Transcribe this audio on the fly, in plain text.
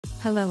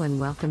Hello and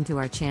welcome to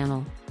our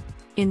channel.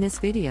 In this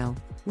video,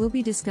 we'll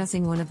be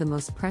discussing one of the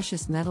most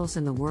precious metals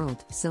in the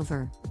world,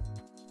 silver.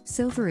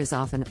 Silver is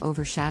often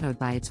overshadowed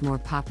by its more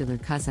popular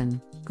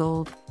cousin,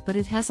 gold, but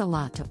it has a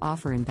lot to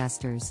offer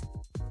investors.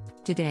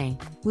 Today,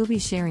 we'll be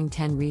sharing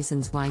 10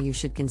 reasons why you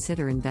should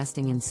consider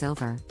investing in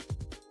silver.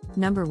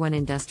 Number 1.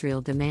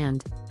 Industrial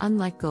demand.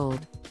 Unlike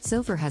gold,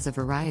 silver has a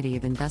variety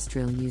of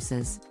industrial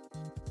uses.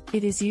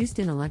 It is used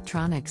in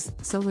electronics,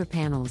 solar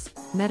panels,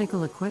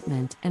 medical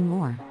equipment, and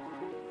more.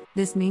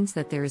 This means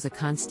that there is a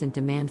constant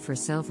demand for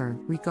silver,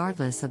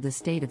 regardless of the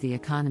state of the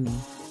economy.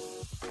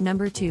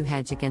 Number 2.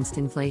 Hedge against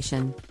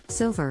inflation.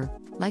 Silver,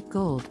 like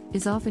gold,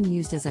 is often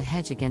used as a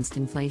hedge against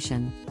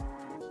inflation.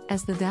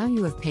 As the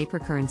value of paper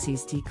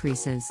currencies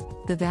decreases,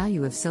 the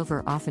value of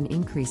silver often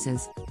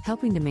increases,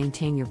 helping to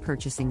maintain your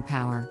purchasing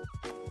power.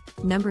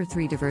 Number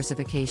 3.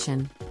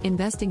 Diversification.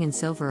 Investing in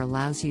silver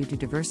allows you to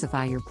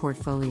diversify your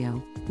portfolio,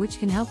 which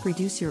can help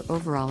reduce your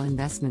overall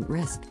investment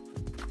risk.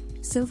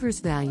 Silver's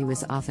value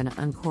is often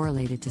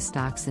uncorrelated to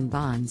stocks and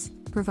bonds,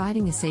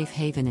 providing a safe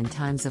haven in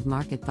times of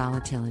market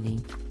volatility.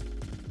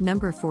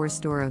 Number 4.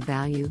 Store of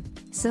value.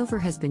 Silver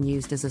has been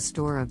used as a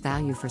store of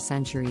value for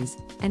centuries,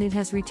 and it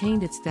has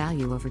retained its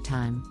value over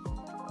time.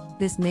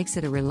 This makes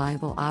it a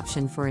reliable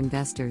option for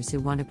investors who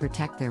want to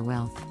protect their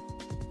wealth.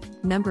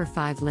 Number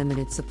 5.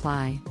 Limited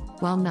supply.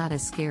 While not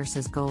as scarce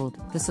as gold,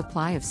 the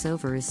supply of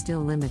silver is still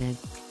limited.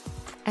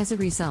 As a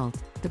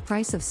result, the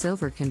price of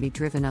silver can be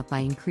driven up by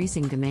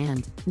increasing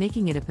demand,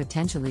 making it a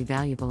potentially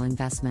valuable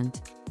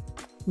investment.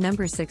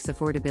 Number 6.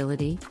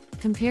 Affordability.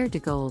 Compared to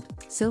gold,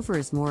 silver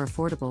is more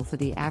affordable for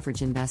the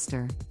average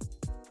investor.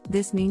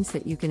 This means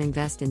that you can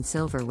invest in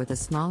silver with a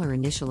smaller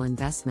initial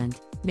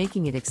investment,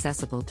 making it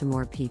accessible to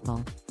more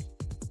people.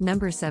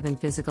 Number 7.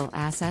 Physical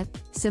asset.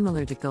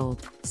 Similar to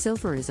gold,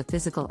 silver is a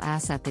physical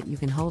asset that you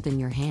can hold in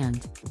your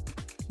hand.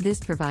 This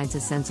provides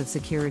a sense of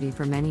security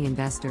for many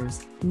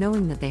investors,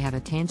 knowing that they have a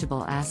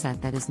tangible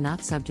asset that is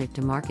not subject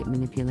to market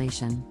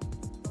manipulation.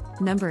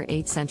 Number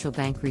 8. Central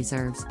bank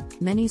reserves.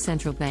 Many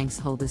central banks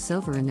hold the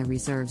silver in their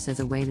reserves as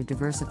a way to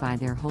diversify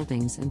their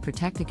holdings and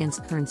protect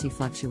against currency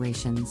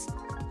fluctuations.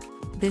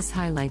 This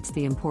highlights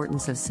the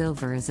importance of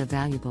silver as a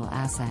valuable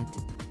asset.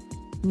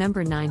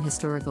 Number 9.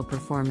 Historical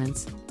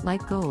performance.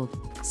 Like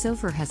gold,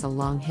 silver has a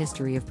long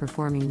history of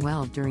performing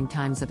well during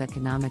times of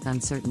economic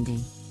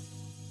uncertainty.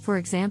 For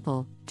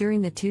example,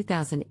 during the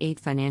 2008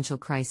 financial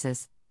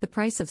crisis, the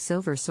price of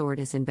silver soared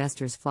as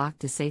investors flocked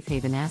to safe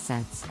haven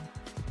assets.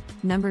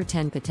 Number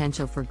 10.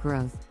 Potential for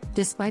growth.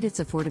 Despite its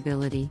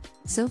affordability,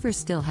 silver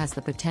still has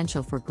the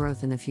potential for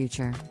growth in the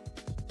future.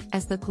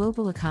 As the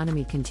global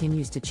economy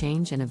continues to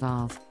change and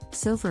evolve,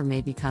 silver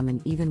may become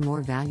an even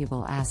more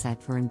valuable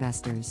asset for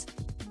investors.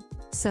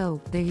 So,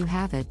 there you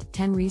have it,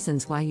 10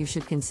 reasons why you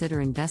should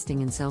consider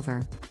investing in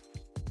silver.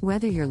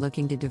 Whether you're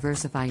looking to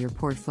diversify your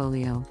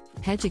portfolio,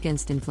 hedge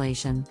against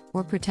inflation,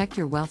 or protect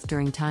your wealth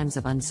during times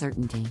of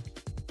uncertainty,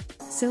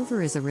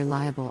 silver is a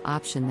reliable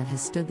option that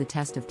has stood the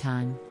test of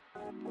time.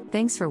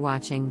 Thanks for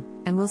watching,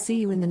 and we'll see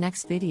you in the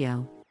next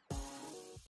video.